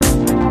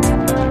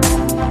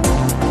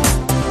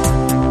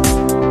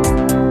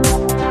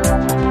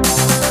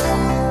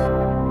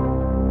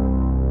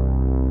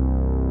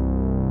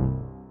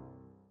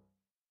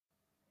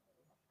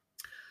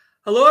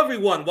Hello,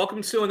 everyone.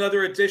 Welcome to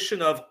another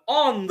edition of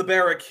On the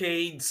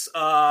Barricades.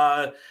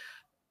 The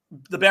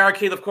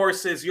Barricade, of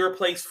course, is your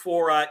place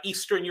for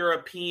Eastern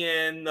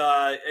European.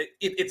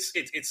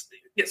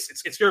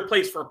 It's your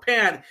place for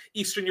pan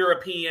Eastern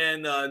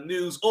European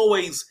news,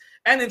 always,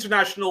 and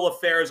international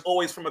affairs,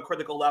 always from a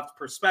critical left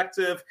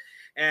perspective.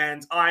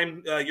 And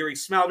I'm Youri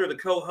Smouter, the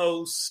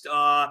co-host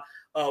of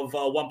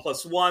One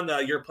Plus One,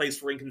 your place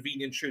for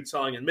inconvenient truth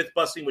telling and myth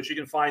busting, which you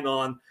can find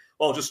on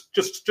just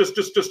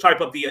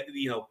type up the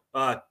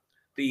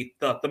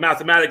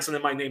mathematics and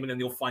then my name, and then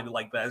you'll find it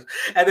like that.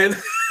 And then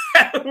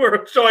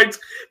we're joined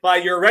by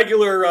your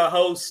regular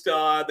host,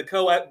 the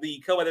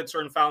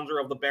co-editor and founder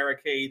of the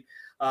Barricade,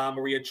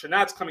 Maria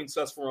Cernat's coming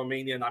to us from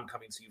Romania, and I'm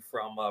coming to you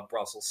from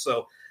Brussels.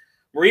 So,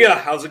 Maria,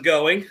 how's it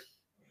going?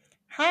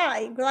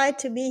 Hi, glad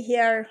to be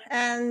here.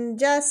 And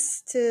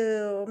just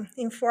to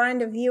inform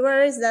the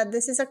viewers that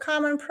this is a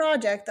common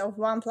project of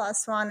One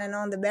Plus One and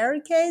On the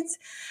Barricades.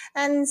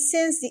 And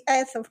since the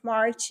 8th of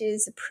March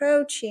is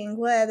approaching,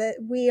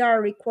 we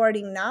are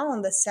recording now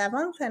on the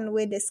 7th, and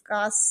we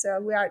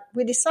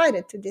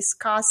decided to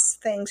discuss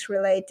things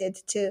related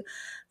to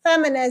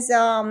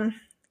feminism,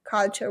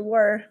 culture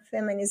war,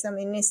 feminism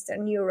in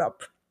Eastern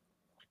Europe.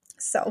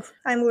 So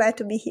I'm glad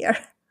to be here.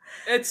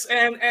 It's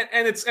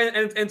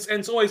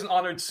always an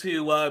honor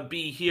to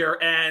be here.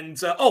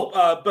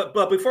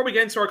 But before we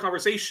get into our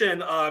conversation,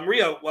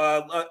 Maria,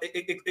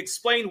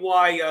 explain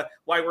why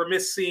we're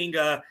missing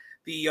the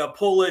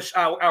Polish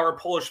our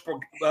Polish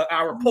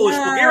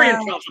Bulgarian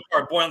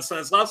counterpart Boyan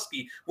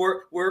Stanislavski.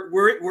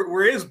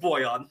 Where is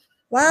Boyan?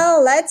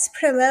 Well, let's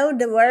promote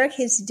the work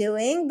he's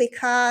doing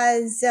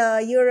because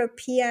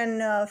European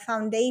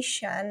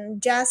Foundation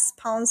just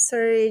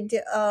sponsored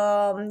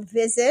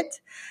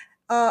visit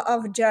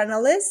of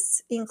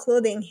journalists,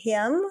 including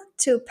him,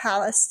 to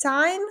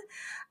Palestine.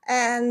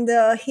 And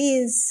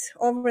he's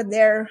over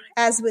there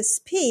as we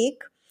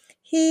speak.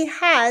 He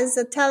has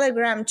a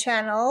Telegram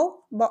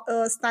channel,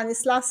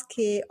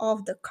 Stanislavski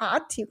of the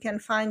Cut. You can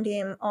find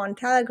him on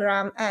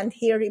Telegram, and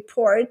he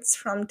reports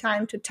from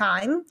time to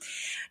time,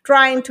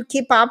 trying to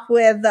keep up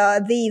with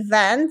the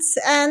events.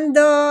 And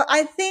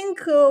I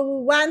think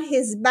when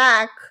he's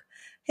back,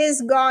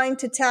 he's going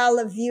to tell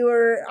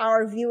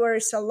our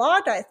viewers a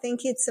lot. I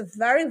think it's a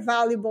very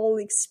valuable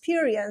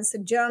experience a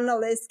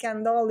journalist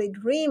can only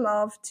dream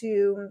of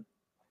to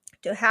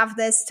have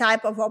this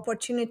type of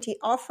opportunity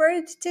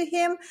offered to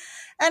him.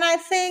 And I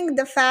think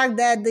the fact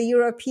that the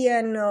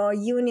European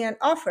Union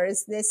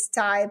offers this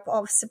type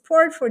of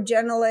support for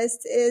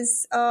journalists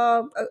is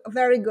a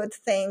very good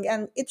thing,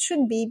 and it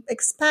should be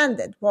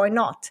expanded. Why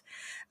not?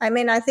 I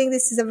mean, I think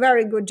this is a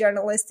very good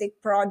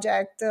journalistic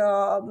project.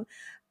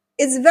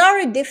 It's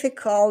very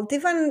difficult,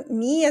 even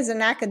me as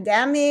an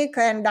academic,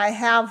 and I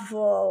have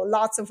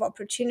lots of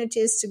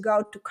opportunities to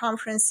go to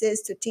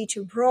conferences, to teach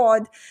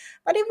abroad.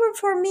 But even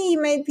for me, it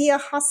may be a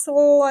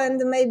hustle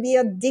and maybe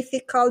a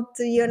difficult,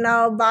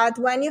 but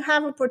when you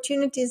have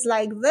opportunities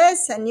like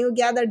this and you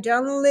gather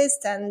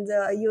journalists and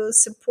you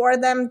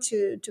support them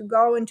to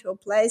go into a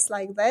place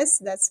like this,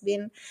 that's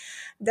been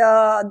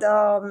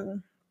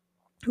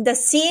the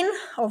scene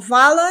of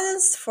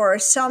violence for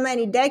so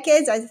many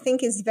decades, I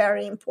think is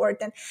very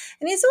important.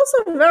 And it's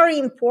also very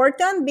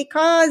important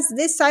because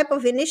this type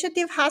of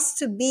initiative has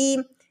to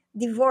be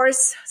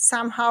divorced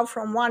somehow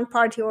from one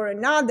party or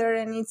another,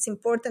 and it's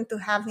important to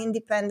have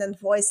independent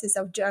voices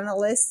of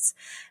journalists.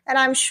 And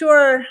I'm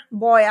sure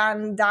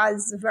Boyan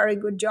does a very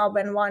good job,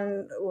 and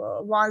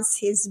once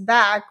he's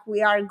back,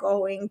 we are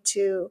going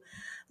to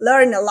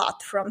learn a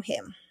lot from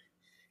him.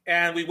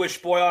 And we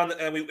wish Boyan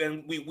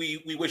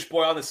we wish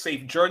Boyan a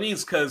safe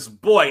journeys, because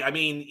boy, I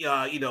mean,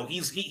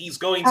 he's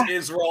going to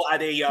Israel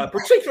at a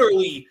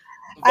particularly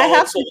I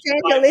have to volatile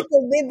change a time.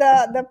 little bit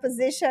the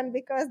position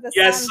because the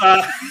Yes,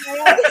 sun.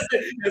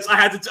 yes, I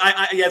had to.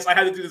 I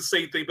had to do the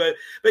same thing, but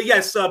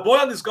yes,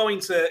 Boyan is going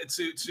to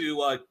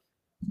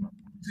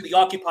the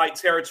occupied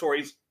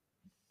territories,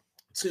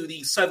 to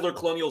the settler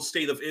colonial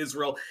state of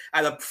Israel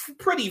at a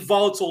pretty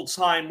volatile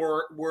time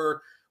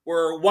where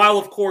while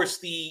of course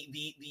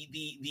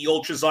the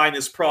ultra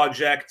Zionist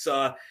project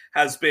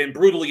has been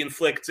brutally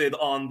inflicted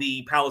on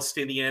the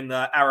Palestinian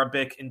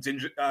Arabic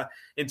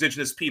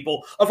indigenous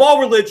people of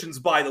all religions,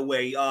 by the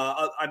way.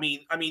 I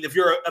mean, if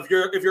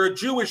you're a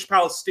Jewish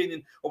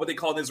Palestinian, or what they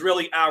call an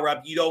Israeli Arab,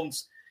 you don't.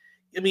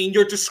 I mean,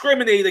 you're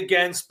discriminated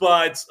against,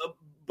 but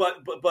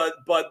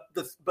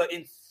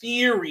in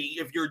theory,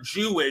 if you're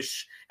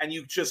Jewish and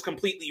you just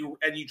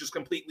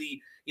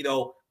completely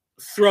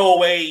throw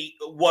away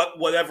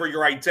whatever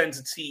your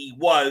identity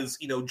was,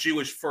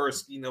 Jewish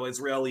first,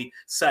 Israeli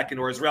second,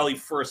 or Israeli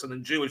first and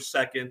then Jewish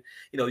second,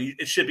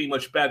 it should be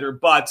much better.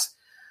 But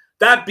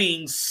that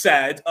being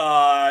said,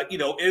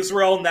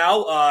 Israel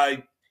now,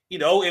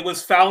 it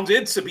was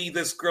founded to be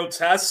this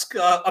grotesque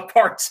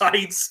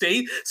apartheid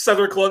state,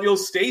 settler colonial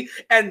state,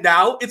 and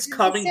now it's At the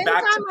coming same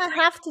back to. time, I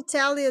have to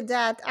tell you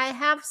that I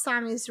have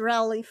some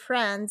Israeli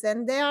friends,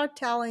 and they are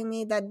telling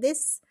me that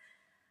this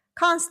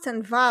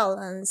constant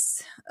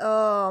violence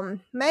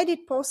made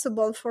it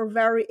possible for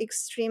very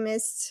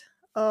extremist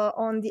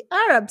on the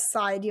Arab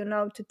side,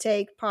 to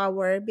take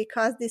power,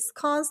 because this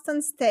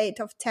constant state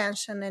of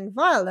tension and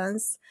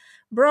violence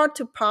brought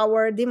to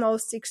power the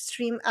most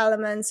extreme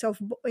elements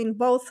in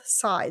both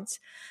sides.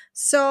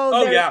 So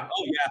Oh there's yeah,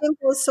 oh a yeah.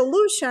 simple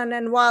solution,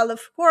 and while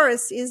of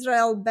course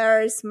Israel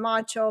bears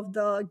much of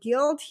the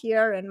guilt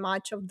here and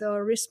much of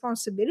the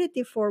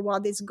responsibility for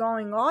what is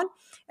going on,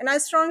 and I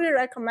strongly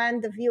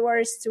recommend the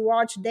viewers to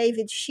watch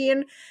David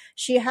Sheen.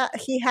 He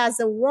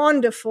has a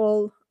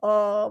wonderful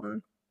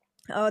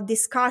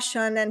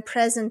discussion and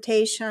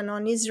presentation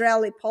on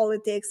Israeli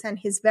politics, and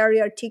he's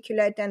very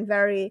articulate and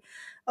very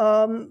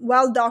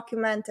well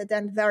documented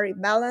and very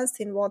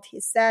balanced in what he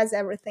says.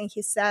 Everything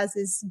he says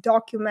is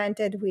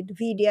documented with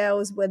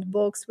videos, with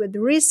books, with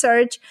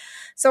research.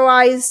 So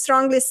I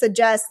strongly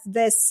suggest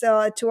this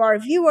to our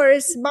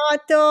viewers.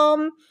 But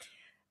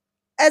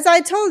as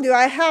I told you,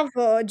 I have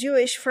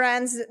Jewish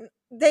friends.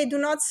 They do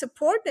not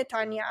support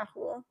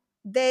Netanyahu.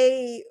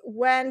 They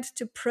went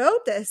to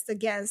protest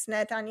against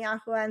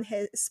Netanyahu and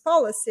his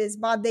policies,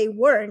 but they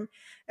warn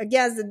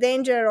against the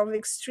danger of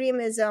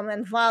extremism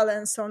and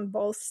violence on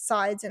both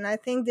sides. And I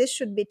think this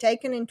should be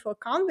taken into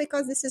account,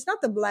 because this is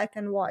not a black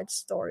and white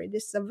story.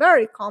 This is a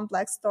very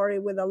complex story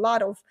with a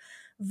lot of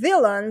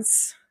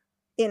villains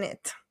in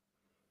it.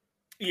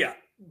 Yeah,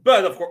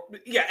 but of course,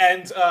 yeah,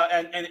 and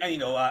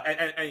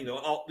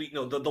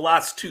the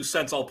last 2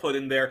 cents I'll put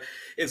in there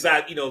is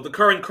that the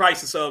current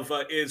crisis of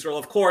Israel.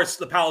 Of course,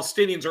 the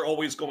Palestinians are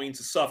always going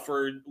to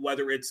suffer,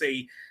 whether it's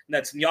a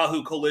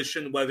Netanyahu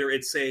coalition, whether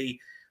it's a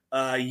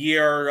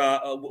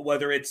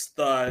whether it's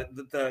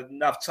the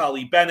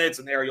Naftali Bennett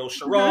and Ariel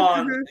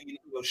Sharon,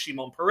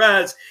 Shimon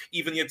Peres,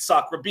 even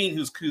Yitzhak Rabin,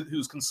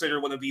 who's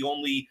considered one of the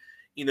only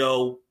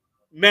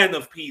men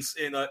of peace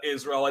in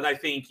Israel. And I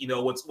think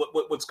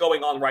what's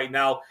going on right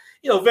now,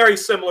 very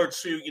similar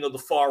to the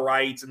far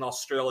right in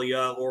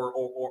Australia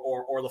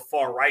or the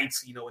far right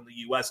in the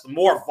U.S. The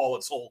more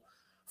volatile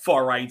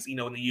far right in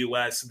the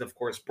U.S. and of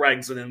course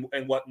Brexit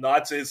and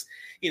whatnot is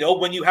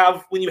when you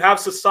have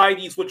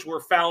societies which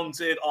were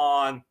founded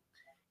on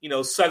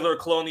settler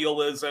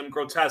colonialism,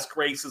 grotesque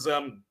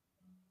racism,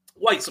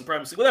 white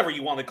supremacy, whatever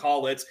you want to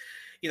call it.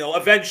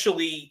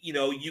 Eventually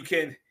you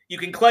can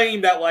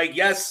claim that, like,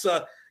 yes,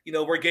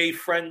 we're gay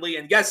friendly,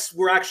 and yes,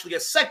 we're actually a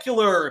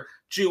secular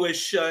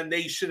Jewish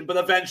nation, but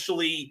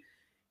eventually,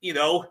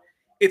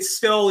 it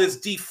still is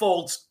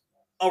default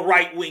a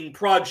right-wing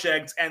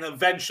project, and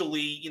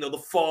eventually,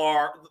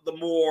 the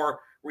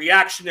more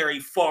reactionary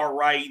far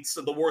right,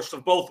 so the worst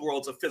of both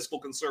worlds of fiscal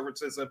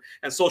conservatism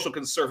and social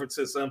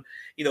conservatism,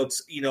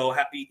 is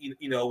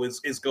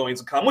going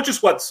to come, which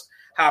is what's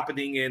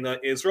happening in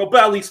Israel.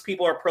 But at least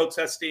people are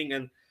protesting,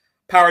 and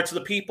power to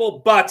the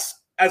people. But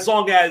as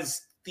long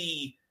as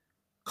the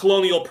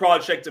colonial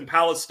project in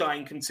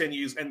Palestine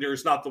continues, and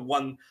there's not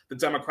the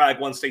democratic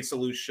one-state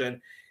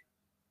solution,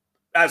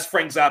 as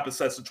Frank Zappa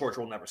says, the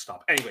torture will never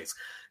stop. Anyways,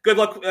 good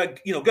luck.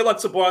 Good luck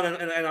to Bon,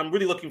 and I'm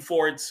really looking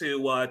forward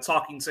to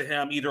talking to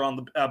him either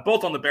on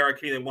both on the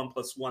barricade and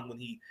 1+1 when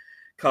he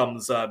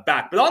comes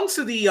back. But on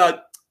to the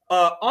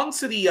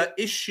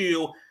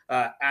issue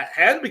at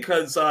hand,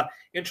 because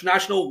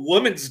International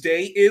Women's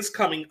Day is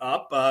coming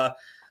up,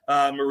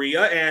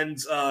 Maria, and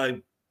so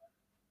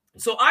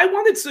I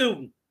wanted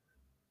to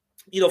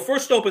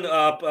first open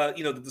up,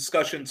 the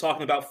discussion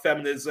talking about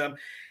feminism,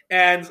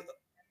 and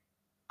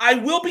I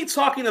will be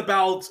talking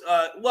about,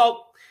 I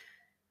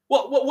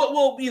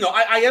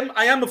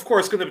am of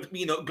course going to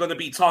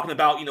be talking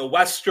about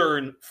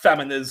Western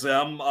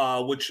feminism,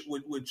 which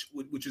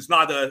is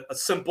not a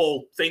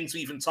simple thing to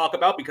even talk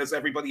about, because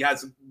everybody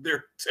has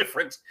their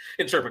different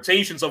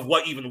interpretations of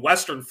what even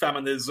Western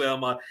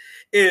feminism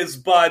is.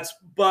 But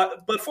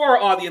for our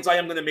audience, I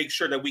am going to make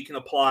sure that we can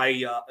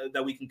apply,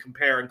 that we can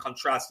compare and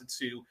contrast it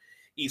to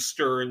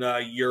Eastern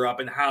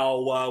Europe, and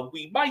how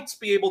we might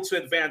be able to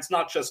advance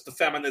not just the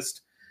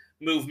feminist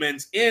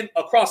movement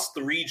across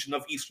the region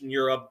of Eastern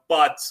Europe,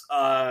 but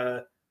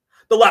the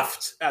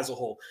left as a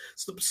whole.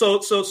 So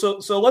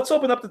let's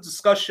open up the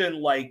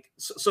discussion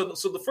let's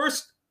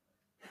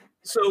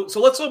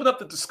open up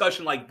the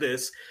discussion like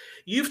this.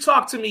 You've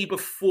talked to me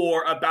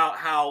before about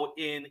how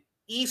in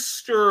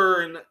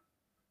Eastern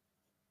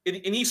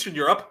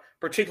Europe,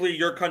 particularly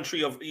your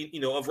country of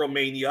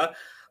Romania,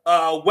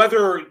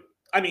 whether,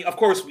 I mean, of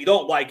course, we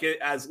don't like it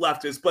as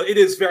leftists, but it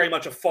is very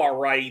much a far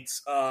right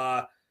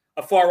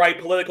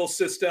political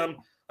system,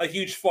 a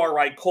huge far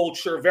right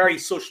culture, very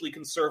socially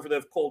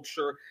conservative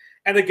culture.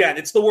 And again,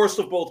 it's the worst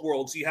of both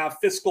worlds. You have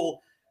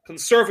fiscal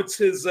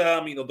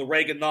conservatism, the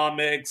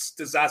Reaganomics,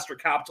 disaster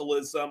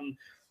capitalism,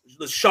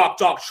 the shock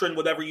doctrine,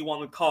 whatever you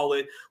want to call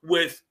it,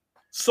 with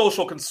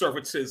social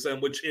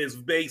conservatism, which is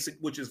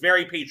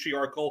very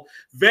patriarchal,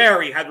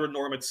 very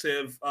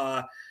heteronormative,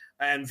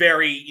 and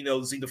very,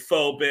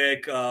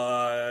 xenophobic,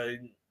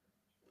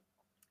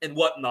 and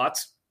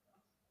whatnot.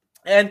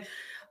 And,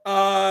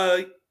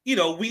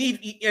 we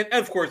need, and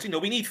of course,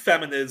 we need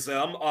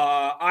feminism.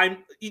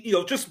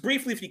 Just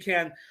briefly, if you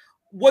can,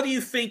 what do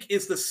you think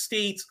is the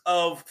state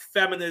of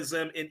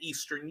feminism in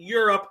Eastern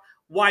Europe?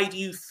 Why do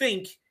you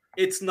think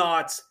it's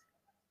not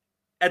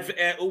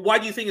why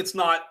do you think it's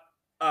not?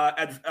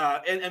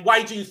 And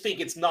why do you think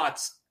it's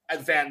not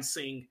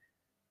advancing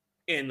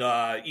in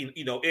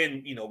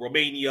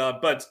Romania?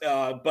 But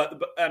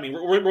I mean,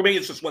 Romania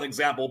is just one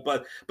example,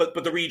 but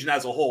the region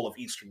as a whole of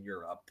Eastern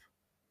Europe.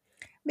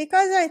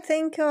 Because I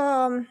think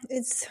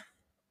it's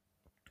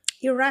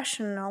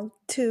irrational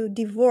to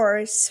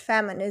divorce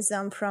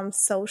feminism from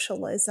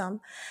socialism.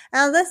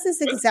 And this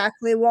is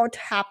exactly what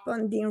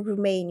happened in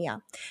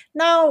Romania.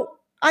 Now,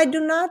 I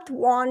do not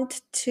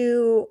want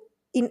to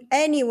in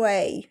any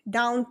way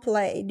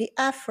downplay the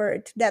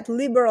effort that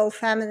liberal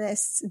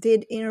feminists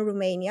did in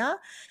Romania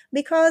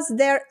because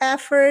their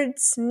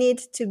efforts need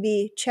to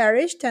be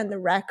cherished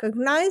and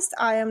recognized.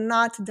 I am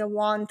not the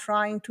one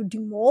trying to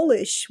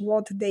demolish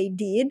what they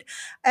did,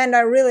 and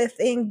I really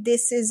think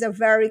this is a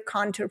very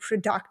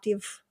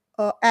counterproductive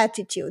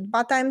attitude.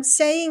 But I'm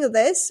saying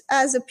this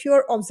as a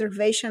pure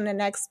observation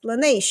and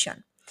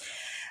explanation.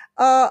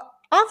 Uh,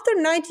 After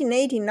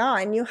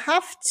 1989, you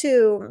have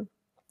to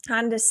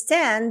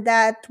understand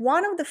that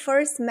one of the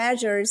first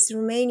measures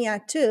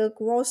Romania took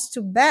was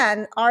to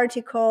ban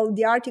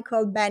the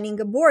article banning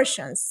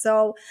abortions.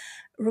 So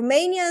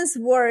Romanians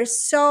were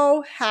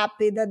so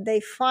happy that they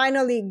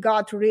finally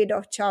got rid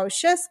of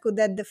Ceausescu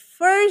that the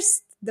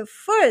first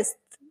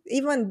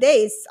even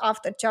days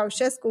after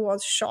Ceausescu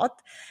was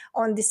shot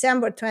on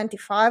December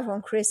 25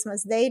 on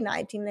Christmas Day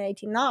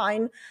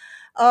 1989,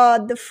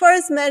 the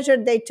first measure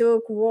they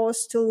took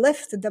was to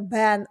lift the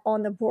ban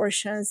on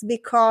abortions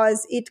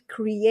because it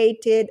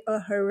created a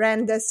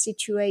horrendous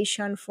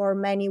situation for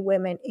many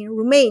women in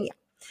Romania.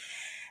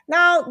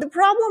 Now, the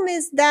problem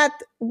is that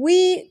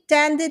we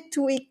tended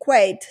to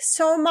equate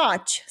so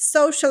much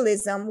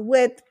socialism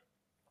with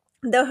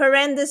the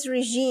horrendous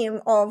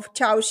regime of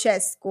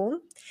Ceausescu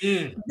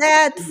Mm.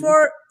 that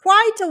for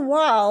quite a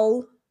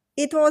while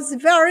it was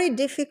very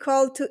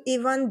difficult to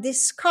even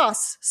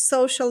discuss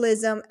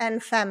socialism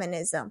and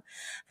feminism.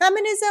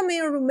 Feminism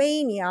in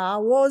Romania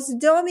was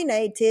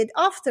dominated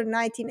after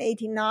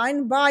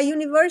 1989 by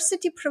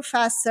university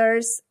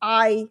professors.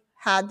 I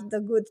had the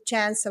good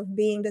chance of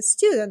being the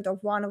student of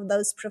one of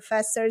those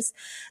professors,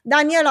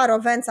 Daniela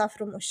Rovența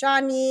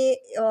Frumușani,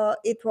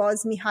 it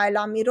was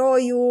Mihaela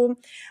Miroiu,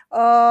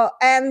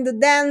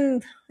 and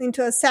then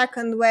into a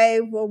second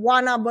wave,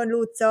 Oana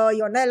Băluță,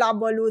 Ionela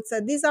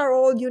Băluță. These are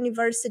all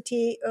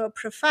university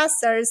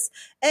professors.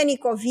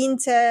 Enico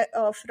Vinte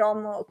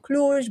from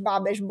Cluj,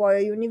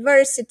 Babeș-Bolyai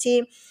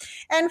University.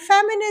 And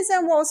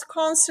feminism was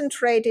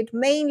concentrated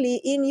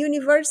mainly in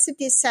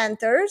university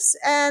centers,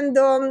 and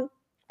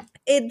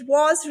it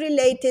was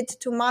related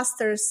to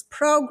master's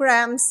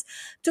programs,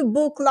 to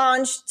book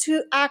launch,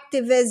 to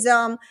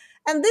activism.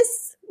 And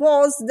this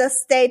was the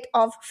state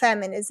of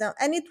feminism.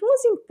 And it was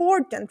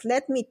important,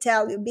 let me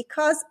tell you,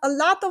 because a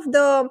lot of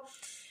the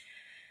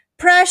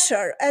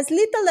pressure, as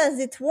little as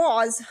it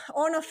was,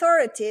 on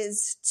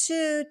authorities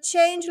to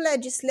change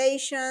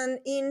legislation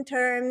in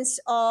terms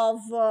of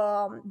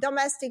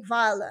domestic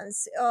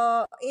violence,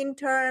 in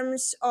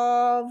terms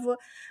of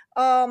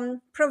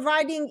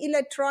providing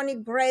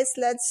electronic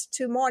bracelets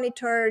to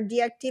monitor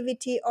the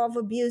activity of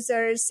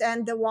abusers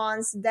and the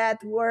ones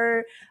that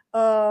were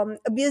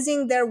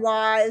abusing their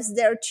wives,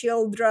 their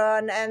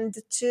children, and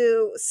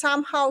to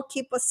somehow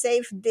keep a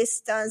safe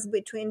distance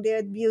between the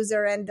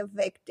abuser and the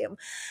victim.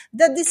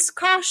 The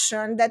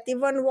discussion that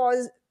even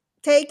was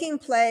taking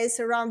place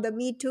around the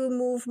Me Too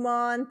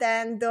movement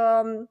and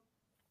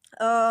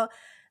uh,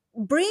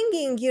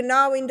 bringing, in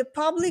the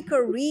public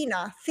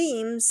arena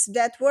themes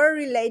that were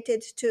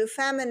related to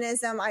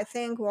feminism, I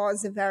think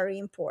was very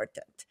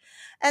important.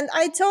 And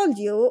I told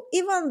you,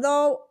 even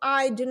though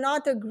I do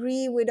not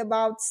agree with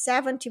about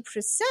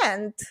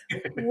 70%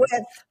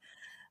 with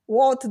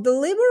what the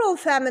liberal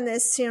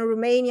feminists in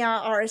Romania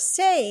are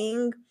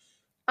saying,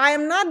 I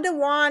am not the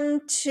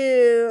one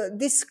to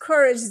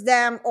discourage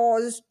them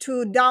or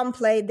to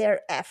downplay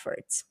their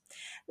efforts.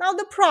 Now,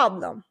 the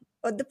problem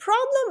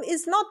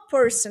is not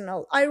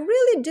personal. I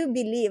really do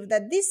believe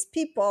that these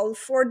people,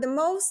 for the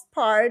most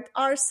part,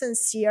 are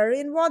sincere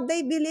in what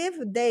they believe.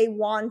 They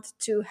want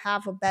to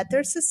have a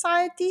better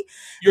society.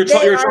 You're They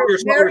talking. You're are talking.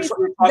 very, the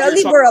You're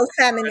talking liberal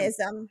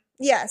feminism,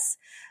 yes.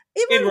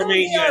 in Even though they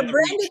Romania are and the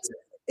branded,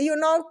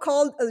 region.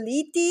 called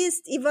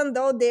elitist, even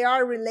though they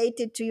are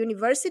related to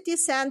university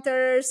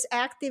centers,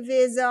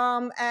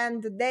 activism,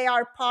 and they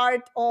are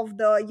part of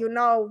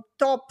the,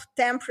 top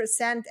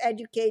 10%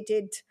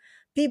 educated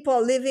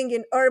people living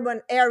in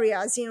urban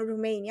areas in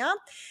Romania,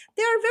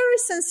 they are very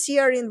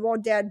sincere in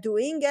what they are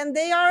doing and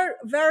they are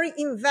very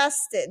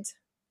invested,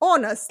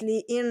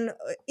 honestly, in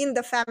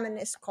the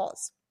feminist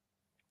cause.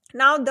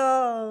 Now,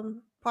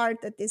 the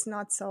part that is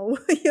not so,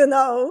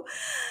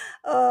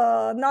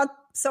 not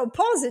so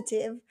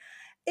positive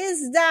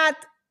is that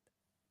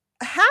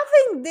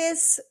having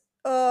this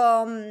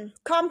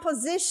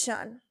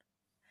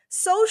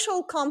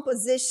social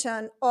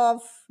composition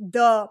of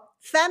the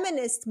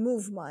feminist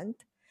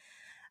movement,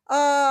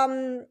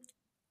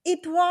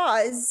 it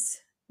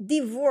was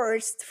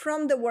divorced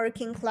from the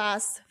working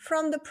class,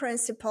 from the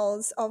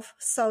principles of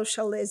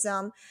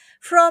socialism,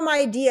 from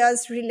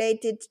ideas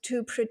related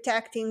to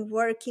protecting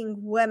working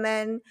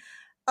women.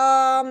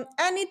 And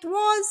it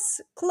was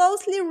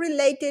closely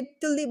related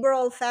to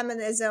liberal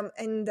feminism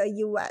in the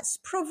US,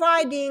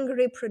 providing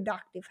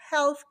reproductive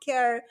health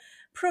care,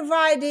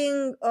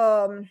 providing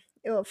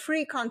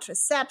free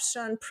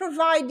contraception,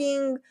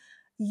 providing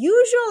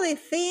usually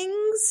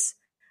things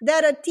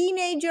that a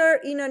teenager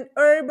in an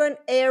urban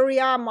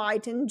area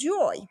might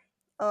enjoy.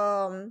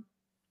 Um,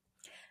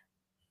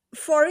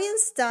 for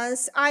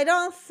instance, I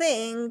don't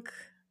think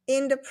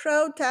in the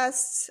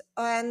protests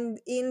and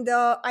in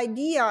the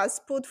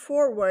ideas put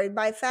forward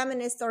by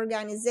feminist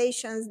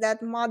organizations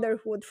that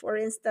motherhood, for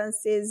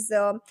instance, is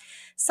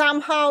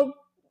somehow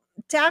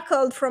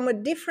tackled from a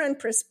different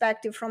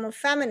perspective, from a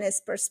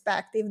feminist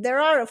perspective. There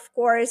are, of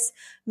course,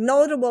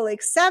 notable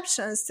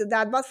exceptions to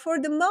that, but for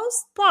the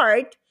most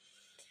part,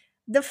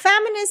 the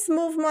feminist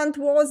movement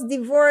was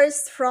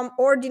divorced from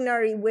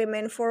ordinary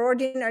women for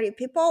ordinary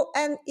people,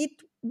 and it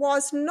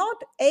was not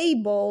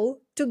able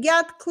to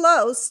get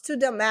close to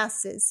the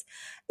masses.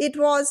 It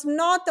was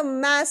not a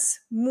mass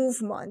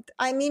movement.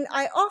 I mean,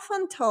 I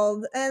often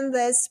told in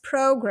this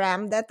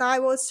program that I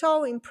was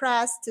so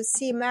impressed to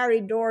see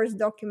Mary Dore's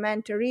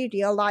documentary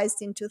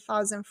realized in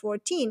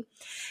 2014.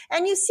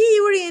 And you see,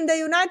 Yuri, in the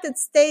United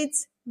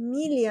States,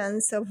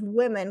 millions of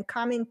women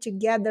coming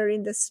together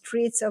in the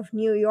streets of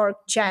New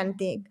York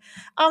chanting.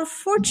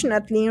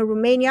 Unfortunately, in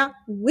Romania,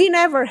 we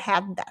never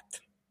had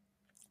that.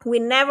 We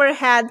never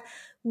had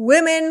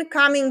women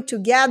coming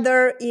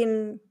together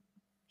in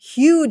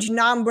huge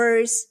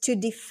numbers to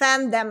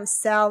defend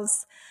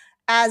themselves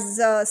as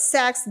a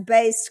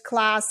sex-based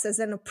class, as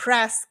an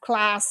oppressed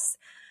class.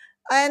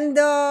 And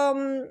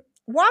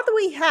what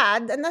we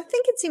had, and I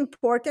think it's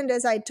important,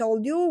 as I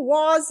told you,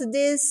 was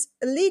this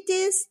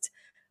elitist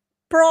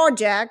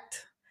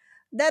project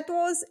that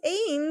was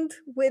aimed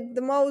with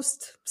the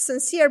most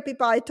sincere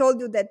people. I told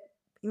you that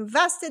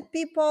invested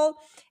people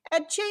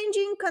at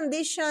changing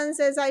conditions,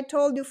 as I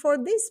told you, for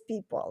these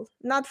people,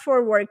 not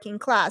for working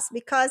class,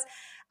 because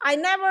I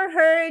never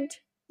heard,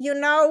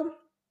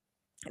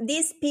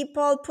 these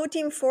people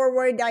putting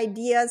forward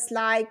ideas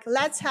like,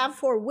 let's have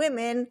for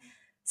women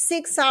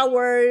 6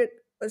 hour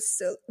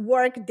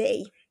work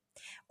day,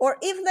 or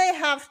if they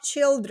have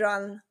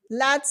children,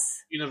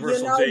 let's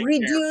Universal daycare.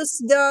 reduce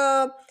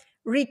the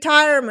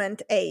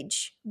retirement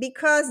age,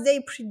 because they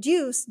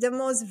produce the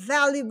most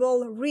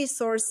valuable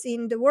resource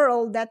in the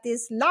world, that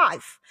is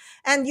life,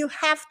 and you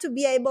have to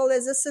be able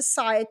as a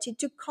society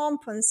to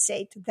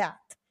compensate that.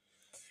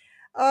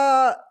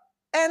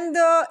 And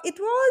it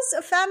was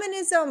a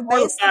feminism Or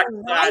the based fact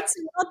on that rights,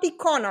 not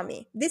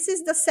economy. This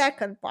is the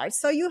second part.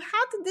 So you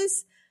had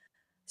this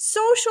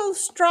social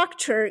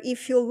structure,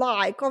 if you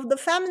like, of the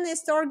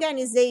feminist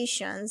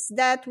organizations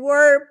that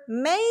were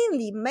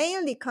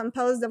mainly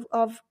composed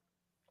of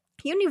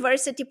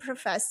university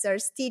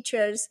professors,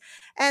 teachers,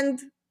 and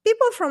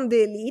people from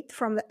the elite,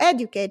 from the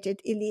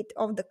educated elite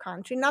of the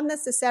country, not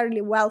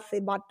necessarily wealthy,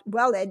 but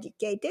well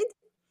educated.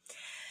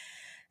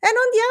 And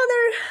on the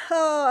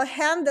other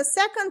hand, the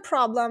second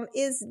problem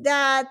is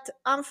that,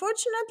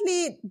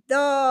 unfortunately,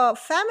 the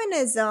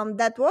feminism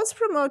that was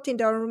promoted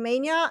in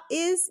Romania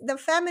is the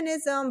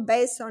feminism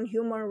based on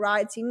human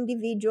rights,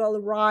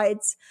 individual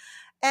rights,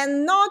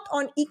 and not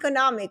on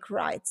economic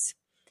rights.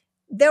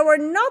 There were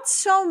not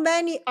so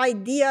many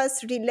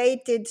ideas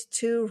related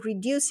to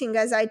reducing,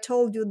 as I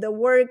told you, the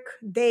work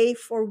day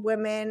for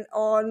women,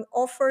 on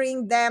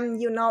offering them,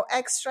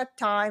 extra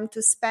time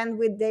to spend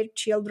with their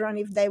children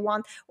if they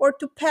want, or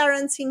to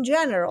parents in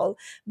general.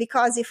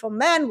 Because if a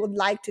man would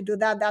like to do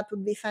that, that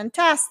would be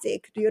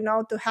fantastic,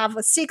 to have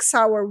a 6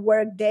 hour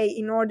work day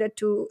in order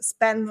to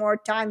spend more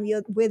time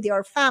with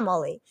your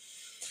family.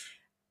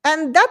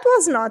 And that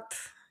was not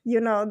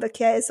the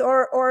case,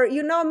 or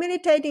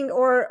militating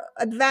or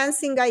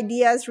advancing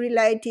ideas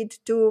related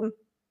to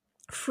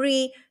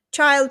free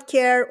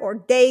childcare or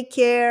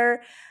daycare,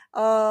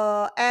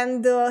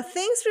 and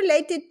things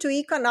related to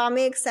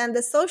economics and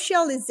the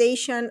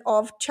socialization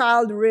of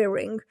child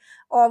rearing,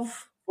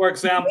 of for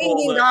example,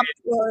 bringing up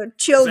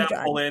children.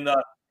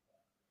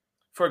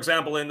 For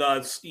example, in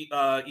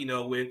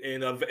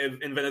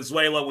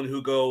Venezuela, when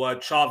Hugo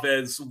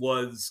Chavez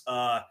was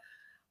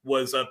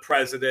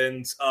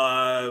president,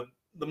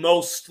 the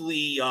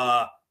mostly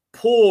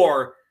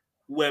poor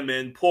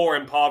women, poor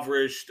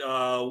impoverished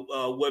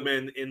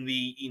women in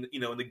the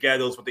in the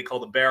ghettos, what they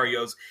call the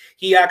barrios,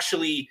 he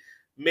actually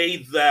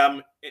made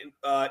them.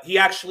 He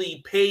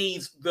actually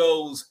pays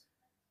those.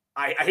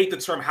 I hate the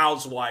term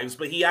housewives,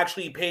 but he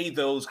actually paid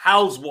those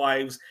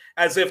housewives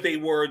as if they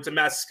were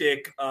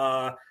domestic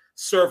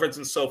servants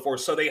and so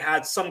forth. So they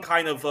had some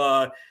kind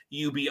of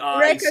UBI,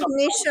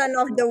 Recognition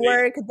of the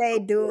work they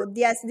do.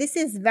 Yes, this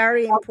is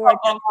very important.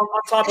 on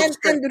top of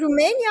And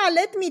Romania,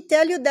 let me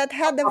tell you, that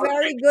had a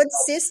very good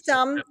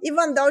system,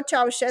 even though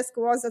Ceausescu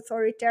was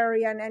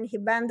authoritarian and he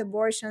banned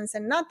abortions.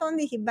 And not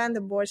only he banned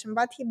abortion,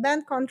 but he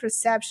banned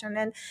contraception.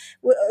 And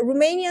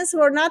Romanians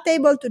were not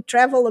able to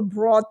travel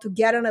abroad to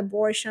get an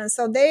abortion.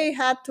 So they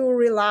had to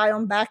rely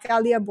on back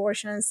alley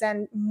abortions.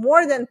 And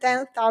more than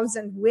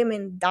 10,000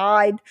 women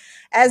died.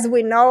 As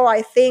we know,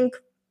 I think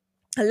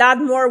a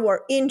lot more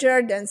were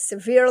injured and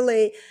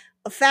severely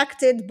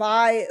affected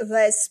by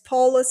this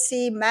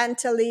policy,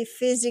 mentally,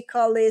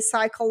 physically,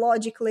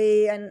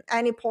 psychologically, in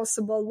any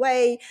possible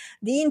way.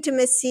 The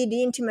intimacy,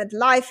 the intimate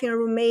life in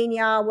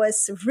Romania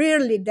was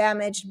severely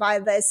damaged by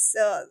this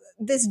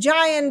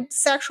giant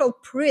sexual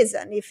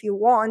prison, if you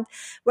want,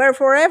 where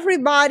for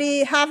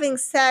everybody having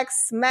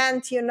sex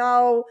meant,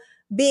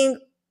 being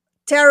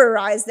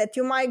terrorized, that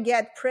you might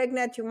get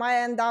pregnant, you might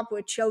end up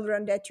with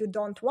children that you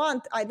don't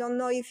want. I don't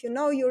know if you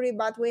know, Youri,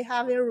 but we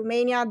have in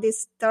Romania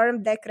this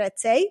term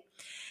decreței,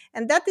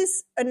 and that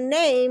is a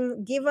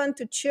name given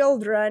to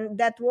children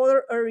that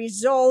were a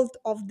result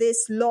of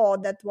this law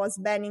that was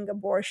banning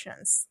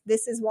abortions.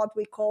 This is what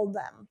we call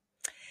them.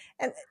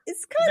 And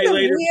it's kind of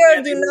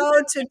weird, to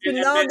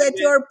know that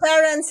your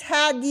parents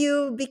had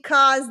you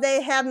because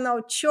they had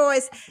no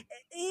choice.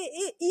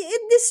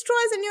 It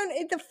destroys, and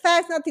it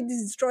affects, not it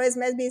destroys,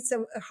 maybe it's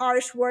a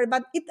harsh word,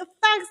 but it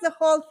affects the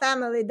whole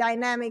family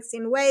dynamics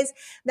in ways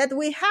that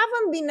we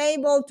haven't been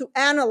able to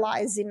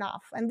analyze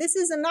enough. And this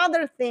is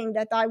another thing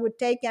that I would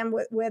take in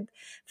with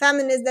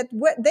feminists, that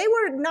they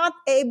were not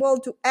able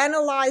to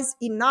analyze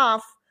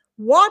enough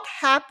what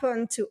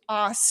happened to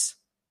us,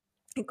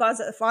 because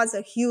it was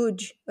a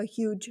huge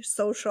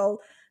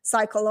social,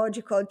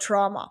 psychological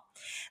trauma.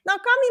 Now,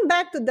 coming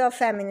back to the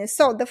feminists.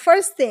 So the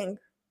first thing,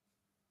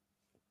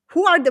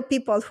 who are the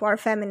people who are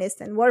feminists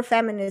and were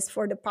feminists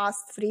for the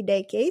past 3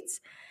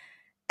 decades?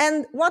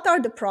 And what are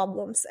the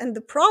problems? And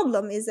the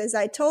problem is, as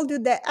I told you,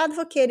 they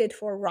advocated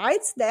for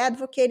rights. They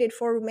advocated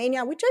for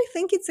Romania, which I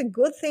think it's a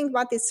good thing,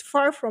 but it's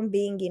far from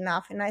being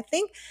enough. And I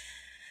think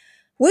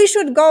we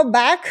should go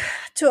back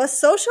to a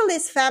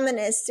socialist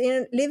feminist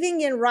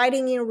living and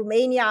writing in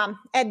Romania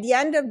at the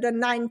end of the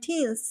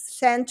 19th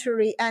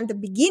century and the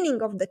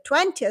beginning of the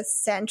 20th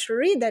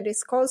century, that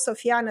is called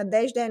Sofia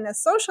Nadejde, and a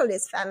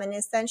socialist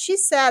feminist. And she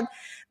said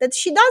that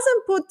she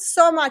doesn't put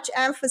so much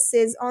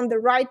emphasis on the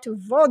right to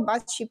vote,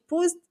 but she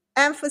puts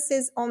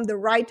emphasis on the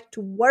right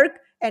to work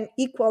and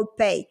equal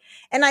pay.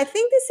 And I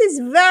think this is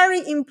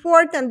very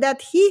important,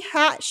 that she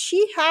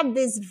had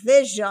this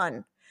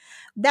vision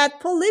that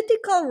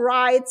political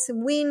rights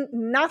win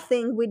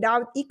nothing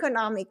without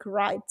economic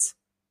rights.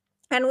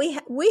 And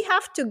we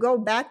have to go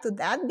back to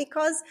that,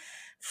 because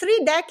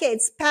 3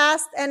 decades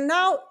passed and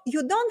now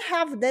you don't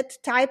have that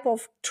type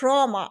of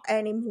trauma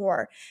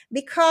anymore.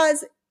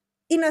 Because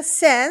in a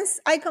sense,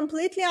 I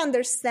completely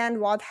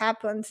understand what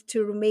happened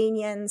to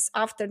Romanians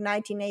after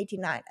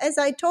 1989. As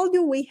I told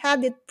you, we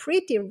had it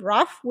pretty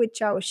rough with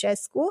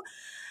Ceausescu.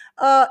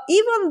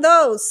 Even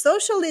though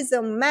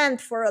socialism meant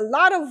for a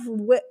lot of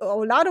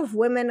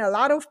women, a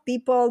lot of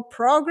people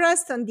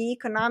progressed on the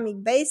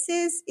economic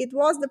basis, it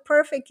was the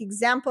perfect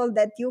example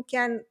that you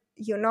can,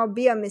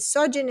 be a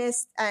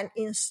misogynist and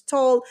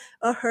install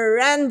a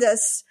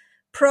horrendous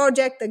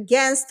project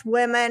against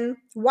women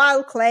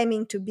while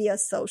claiming to be a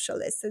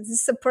socialist. This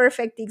is a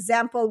perfect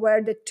example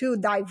where the two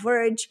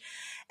diverge.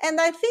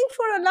 And I think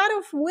for a lot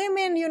of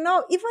women,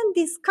 even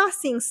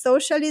discussing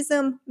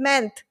socialism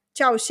meant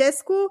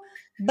Ceausescu,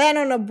 ban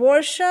on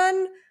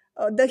abortion,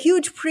 the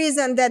huge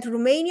prison that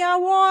Romania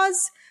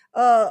was,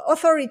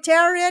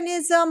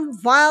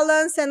 authoritarianism,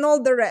 violence, and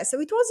all the rest.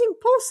 So it was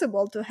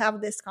impossible to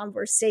have this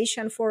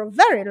conversation for a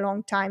very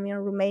long time in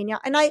Romania.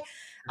 And I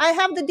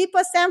have the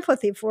deepest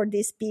empathy for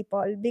these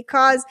people,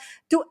 because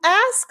to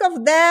ask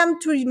of them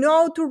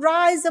to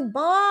rise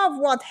above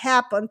what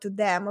happened to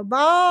them,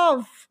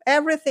 above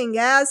everything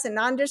else, and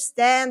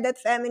understand that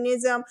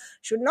feminism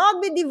should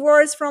not be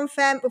divorced from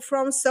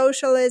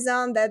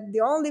socialism, that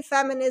the only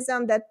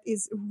feminism that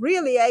is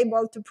really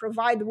able to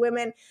provide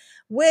women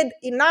with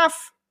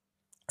enough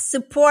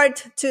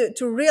support to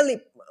really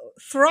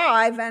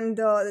thrive and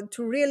to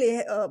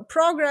really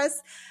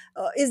progress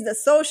is the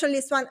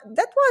socialist one.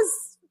 That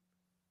was,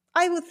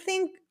 I would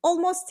think,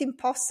 almost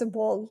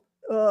impossible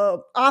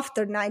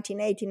after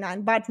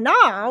 1989. But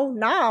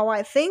now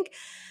I think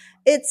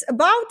it's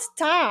about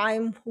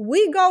time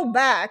we go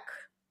back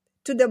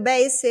to the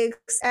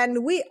basics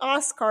and we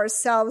ask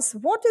ourselves,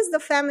 what is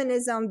the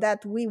feminism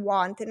that we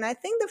want? And I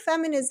think the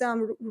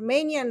feminism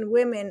Romanian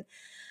women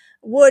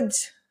would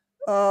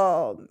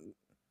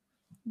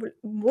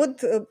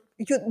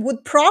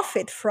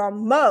profit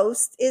from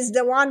most is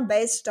the one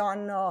based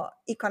on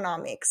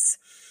economics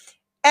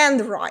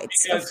and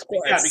rights, of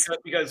course.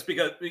 Because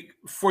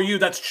for you,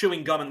 that's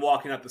chewing gum and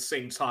walking at the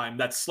same time.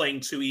 That's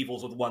slaying two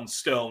evils with one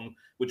stone,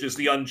 which is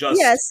the unjust.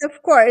 Yes,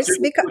 of course.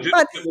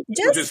 But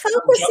just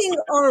focusing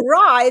on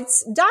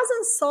rights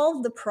doesn't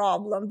solve the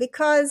problem,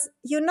 because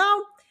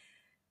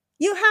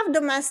you have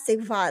domestic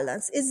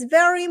violence. It's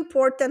very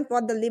important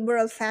what the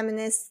liberal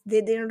feminists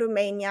did in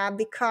Romania,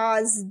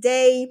 because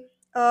they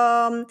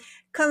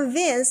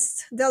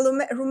convinced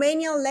the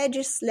Romanian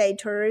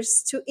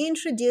legislators to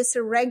introduce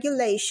a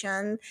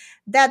regulation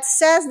that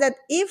says that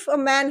if a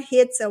man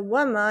hits a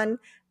woman,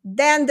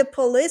 then the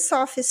police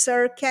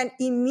officer can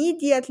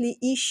immediately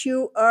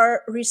issue a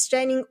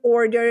restraining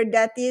order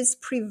that is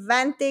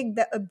preventing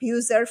the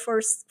abuser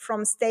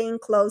from staying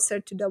closer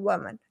to the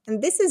woman.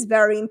 And this is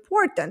very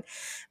important,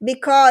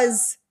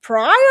 because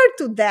prior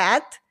to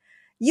that,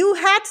 you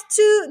had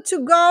to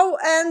go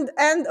and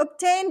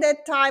obtain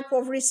that type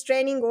of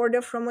restraining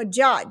order from a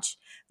judge.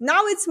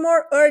 Now it's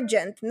more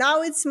urgent.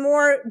 Now it's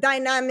more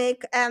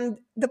dynamic, and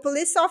the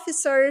police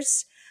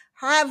officers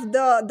have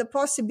the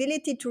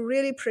possibility to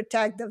really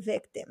protect the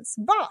victims.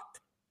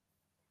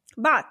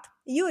 But,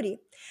 Yuri,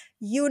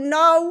 you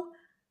know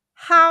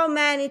how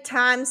many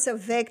times a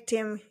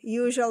victim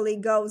usually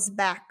goes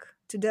back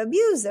to the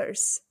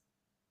abusers?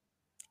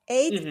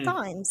 8 Hmm.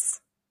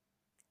 times.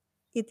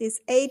 It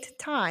is 8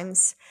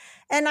 times.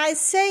 And I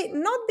say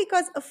not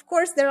because, of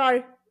course, there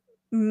are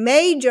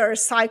major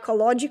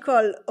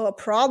psychological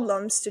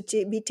problems to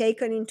be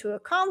taken into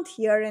account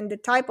here, and the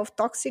type of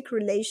toxic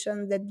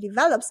relation that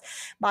develops,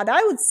 but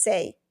I would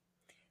say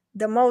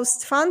the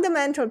most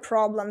fundamental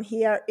problem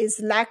here is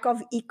lack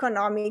of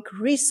economic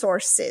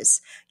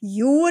resources.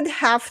 You would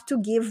have to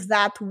give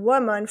that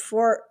woman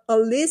for at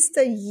least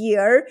a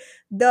year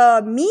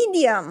the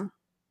medium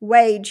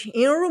wage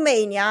in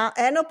Romania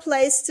and a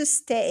place to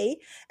stay,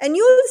 and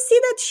you will see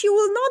that she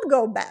will not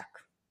go back.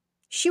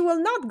 She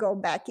will not go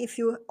back. If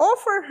you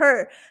offer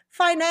her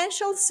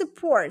financial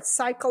support,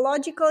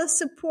 psychological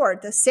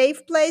support, a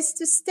safe place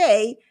to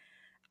stay,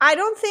 I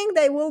don't think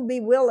they will be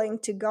willing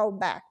to go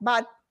back.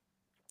 But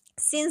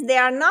since they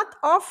are not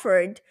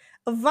offered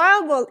a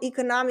viable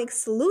economic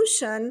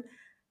solution,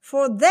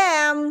 for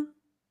them,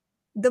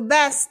 the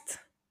best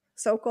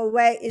so-called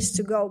way is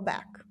to go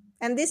back.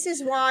 And this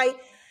is why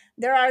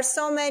there are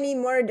so many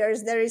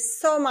murders, there is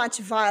so much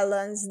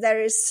violence,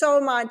 there is so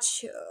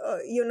much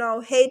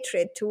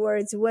hatred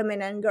towards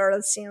women and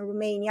girls in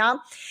Romania.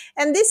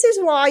 And this is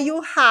why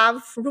you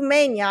have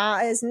Romania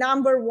as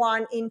number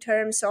one in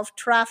terms of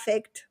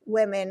trafficked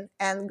women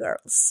and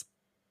girls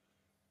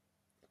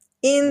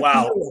in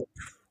Wow. Europe.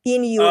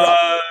 In Europe.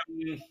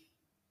 Um,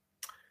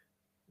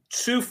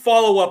 two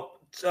follow up.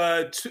 Two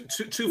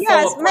follow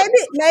Yes, up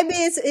questions. maybe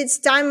it's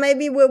time.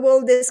 Maybe we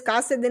will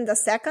discuss it in the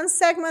second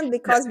segment, Yes,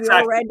 because we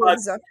exactly. already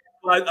exhausted.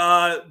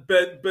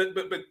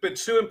 But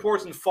two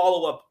important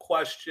follow up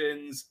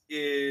questions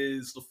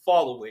is the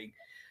following.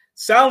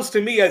 Sounds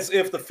to me as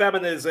if the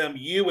feminism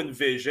you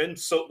envision,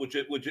 so which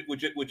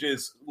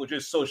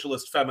is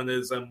socialist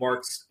feminism,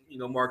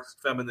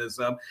 Marxist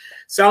feminism,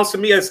 sounds to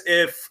me as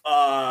if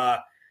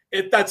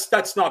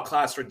that's not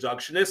class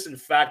reductionist. In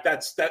fact,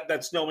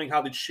 that's knowing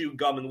how to chew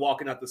gum and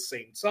walking at the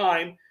same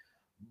time.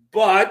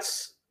 But,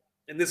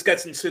 and this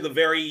gets into the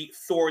very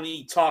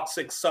thorny,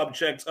 toxic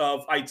subject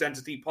of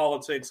identity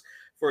politics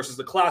versus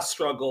the class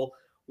struggle.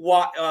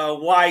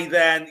 Why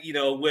then,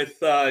 with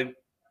the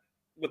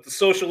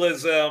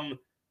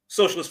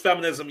socialist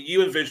feminism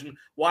you envision,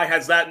 why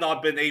has that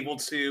not been able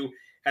to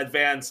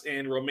advance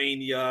in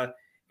Romania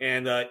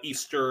and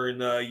Eastern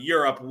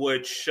Europe,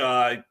 which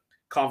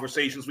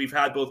conversations we've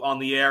had both on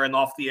the air and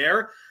off the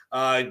air,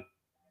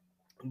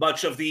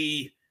 much of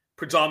the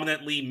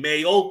predominantly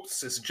male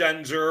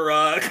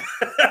cisgender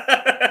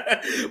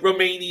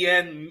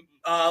Romanian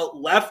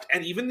left,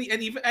 and even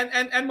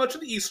and much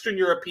of the Eastern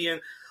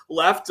European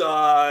left,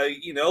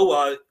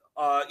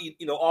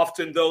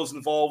 often those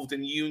involved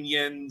in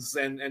unions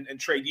and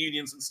trade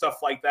unions and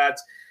stuff like that,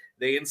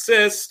 they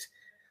insist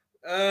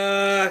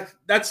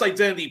that's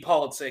identity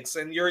politics,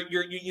 and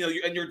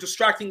you're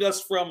distracting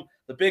us from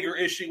the bigger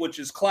issue, which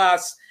is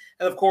class.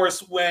 And of course,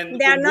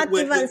 They are not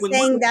even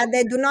saying that.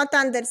 They do not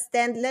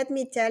understand. Let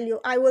me tell you.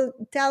 I will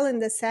tell in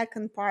the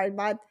second part,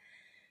 but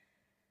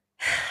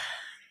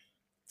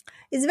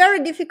it's very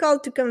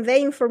difficult to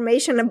convey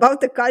information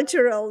about the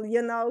cultural,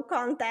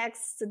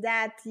 context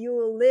that you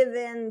live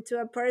in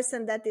to a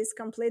person that is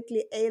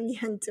completely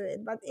alien to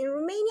it. But in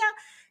Romania,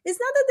 it's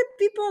not that the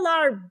people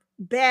are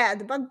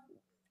bad, but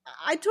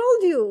I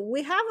told you,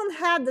 we haven't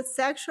had the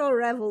sexual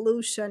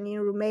revolution in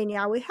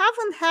Romania. We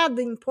haven't had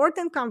the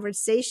important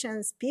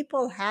conversations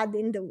people had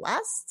in the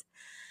West.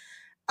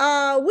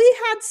 We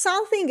had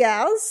something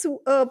else.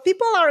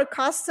 People are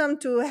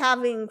accustomed to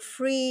having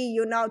free,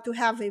 to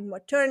have a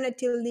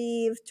maternity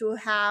leave, to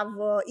have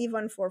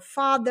even for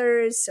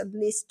fathers, at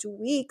least 2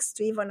 weeks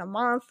to even a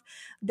month.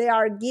 They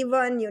are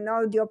given,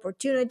 the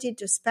opportunity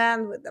to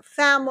spend with the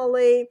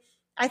family.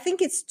 I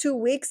think it's 2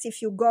 weeks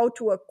if you go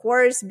to a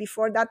course.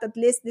 Before that, at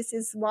least this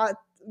is what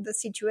the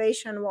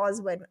situation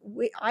was when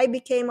I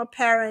became a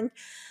parent.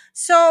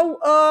 So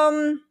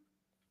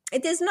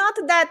it is not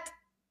that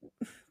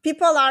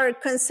people are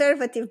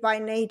conservative by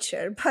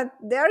nature, but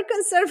they are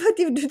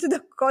conservative due to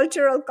the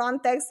cultural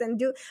context,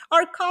 and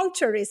our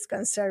culture is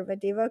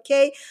conservative.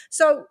 Okay,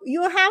 so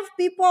you have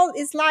people.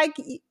 It's like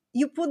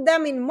you put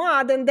them in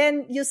mud and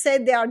then you say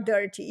they are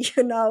dirty.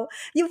 You put them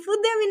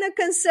in a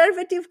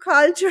conservative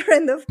culture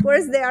and of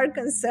course they are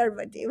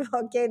conservative.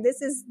 Okay, this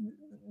is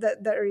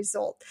the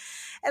result.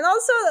 And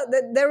also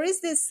there is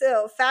this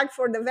fact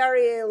for the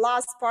very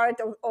last part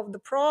of the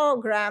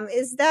program,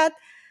 is that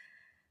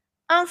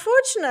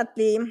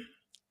unfortunately,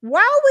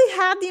 while we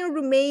had in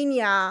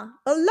Romania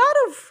a lot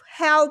of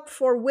help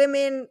for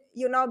women,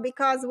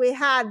 because we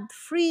had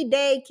free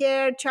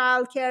daycare,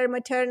 childcare,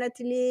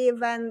 maternity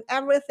leave, and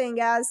everything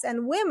else,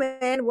 and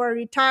women were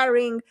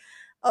retiring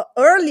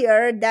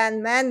earlier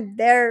than men,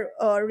 their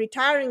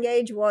retiring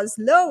age was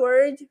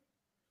lowered.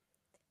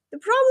 The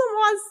problem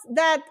was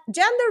that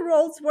gender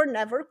roles were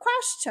never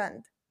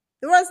questioned.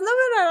 There was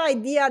never an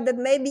idea that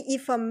maybe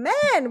if a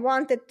man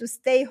wanted to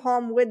stay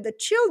home with the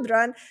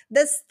children,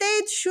 the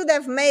state should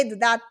have made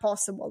that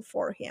possible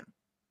for him.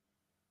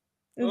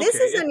 And this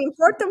is Okay. an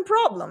important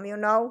problem,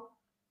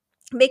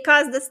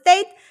 because the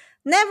state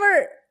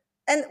never,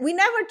 and we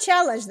never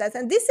challenged that.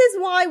 And this is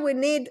why we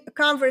need a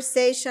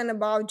conversation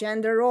about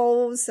gender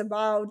roles,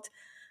 about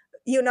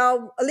a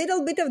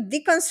little bit of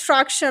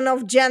deconstruction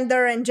of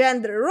gender and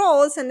gender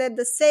roles, and at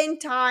the same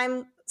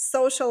time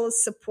social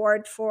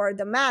support for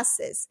the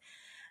masses.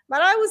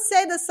 But I would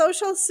say the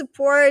social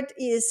support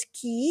is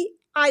key.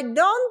 I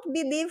don't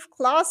believe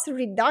class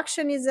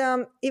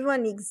reductionism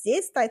even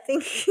exists. I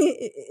think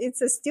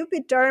it's a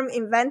stupid term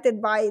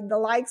invented by the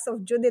likes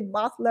of Judith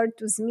Butler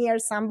to smear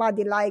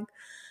somebody like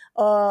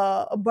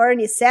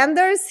Bernie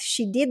Sanders.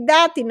 She did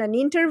that in an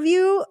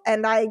interview,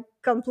 and I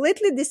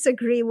completely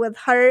disagree with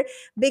her,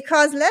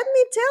 because let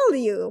me tell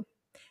you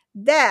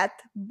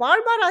that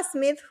Barbara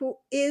Smith, who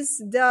is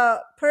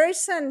the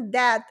person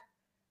that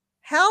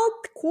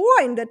helped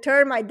coin the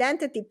term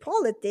identity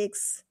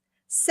politics,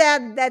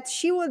 said that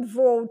she would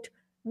vote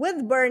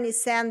with Bernie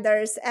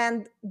Sanders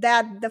and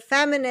that the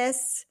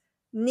feminists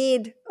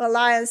need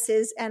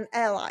alliances and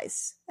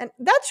allies. And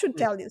that should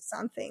tell you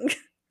something,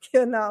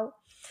 you know.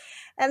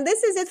 And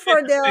this is it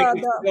for the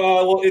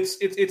Well,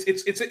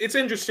 it's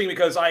interesting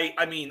because I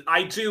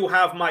do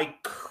have my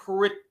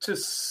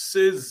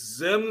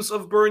criticisms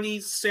of Bernie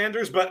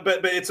Sanders, but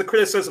it's a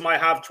criticism I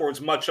have towards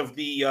much of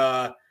the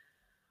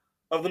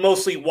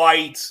mostly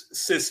white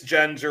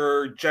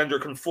cisgender gender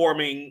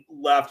conforming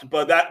left.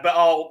 But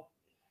I'll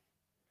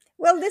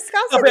we'll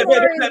discuss no, it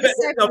more in the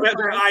second part.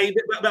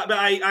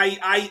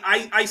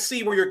 I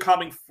see where you're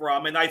coming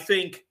from, and I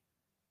think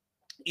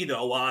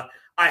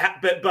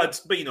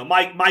but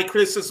my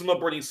criticism of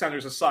Bernie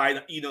Sanders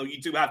aside,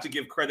 you do have to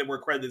give credit where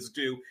credit is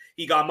due.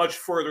 He got much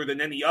further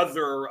than any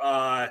other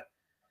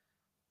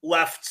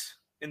left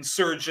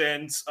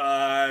insurgent,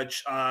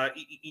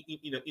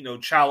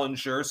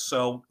 challenger.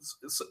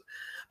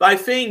 But I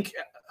think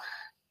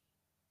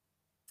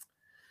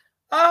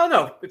I don't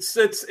know. It's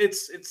an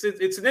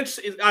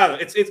interesting. I don't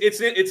know.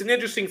 It's an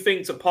interesting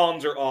thing to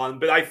ponder on.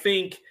 But I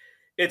think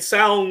it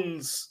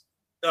sounds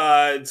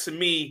to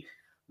me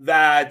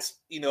that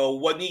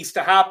what needs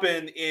to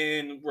happen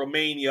in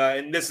Romania,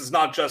 and this is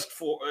not just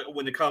for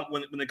when it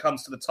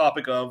comes to the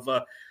topic of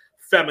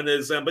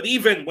feminism, but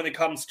even when it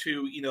comes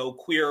to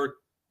queer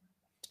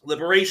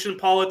liberation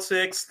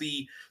politics,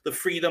 the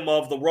freedom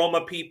of the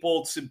Roma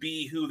people to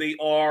be who they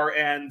are,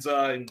 and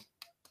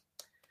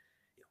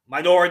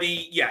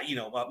minority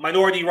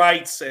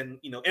rights and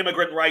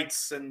immigrant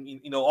rights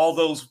and all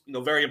those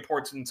very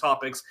important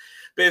topics.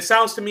 But it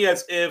sounds to me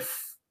as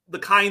if the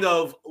kind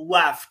of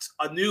left,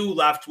 a new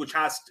left, which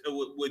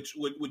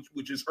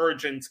is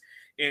urgent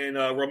in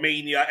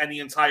Romania and the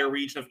entire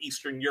region of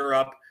Eastern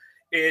Europe.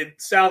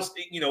 It sounds,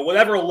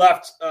 whatever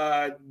left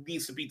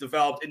needs to be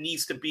developed. It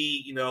needs to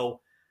be,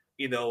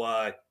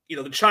 the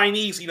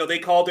Chinese, they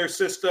call their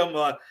system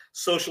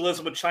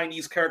socialism with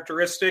Chinese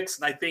characteristics,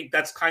 and I think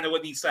that's kind of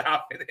what needs to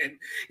happen in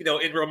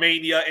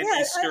Romania and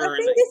Eastern I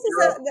think this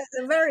Europe. is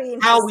a very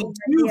interesting How we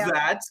do idea.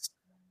 that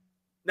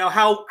now,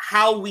 how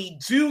we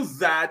do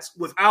that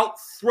without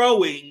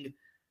throwing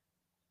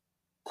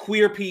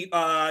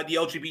the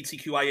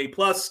LGBTQIA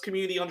plus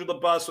community under the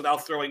bus,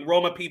 without throwing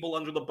Roma people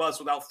under the bus,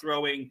 without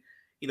throwing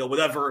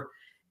whatever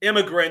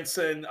immigrants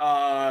and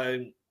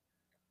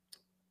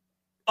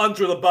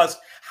under the bus.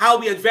 How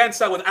we advance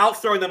that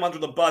without throwing them under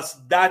the bus,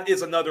 that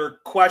is another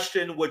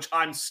question which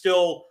I'm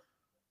still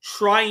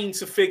trying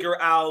to figure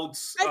out.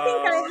 I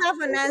think I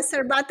have an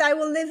answer, but I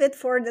will leave it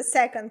for the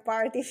second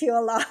part if you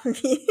allow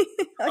me.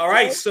 Okay. All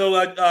right, so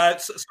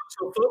folks,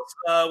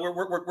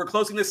 we're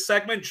closing this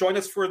segment. Join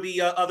us for the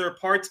other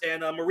parts,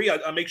 and Maria,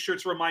 make sure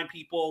to remind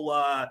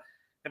people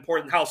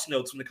important house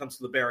notes when it comes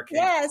to the barricade.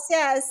 Yes.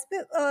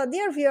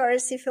 Dear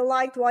viewers, if you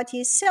liked what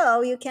you saw,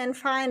 you can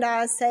find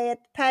us at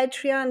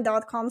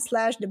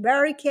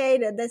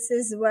patreon.com/thebarricade. This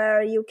is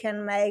where you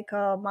can make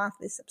a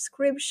monthly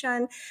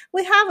subscription.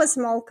 We have a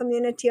small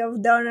community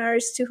of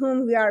donors to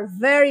whom we are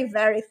very,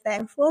 very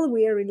thankful.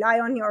 We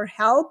rely on your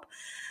help.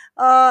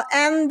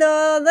 And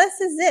this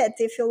is it.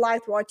 If you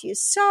liked what you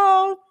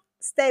saw,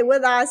 stay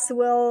with us.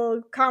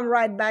 We'll come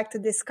right back to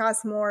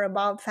discuss more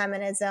about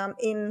feminism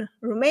in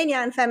Romania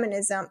and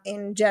feminism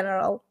in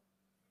general.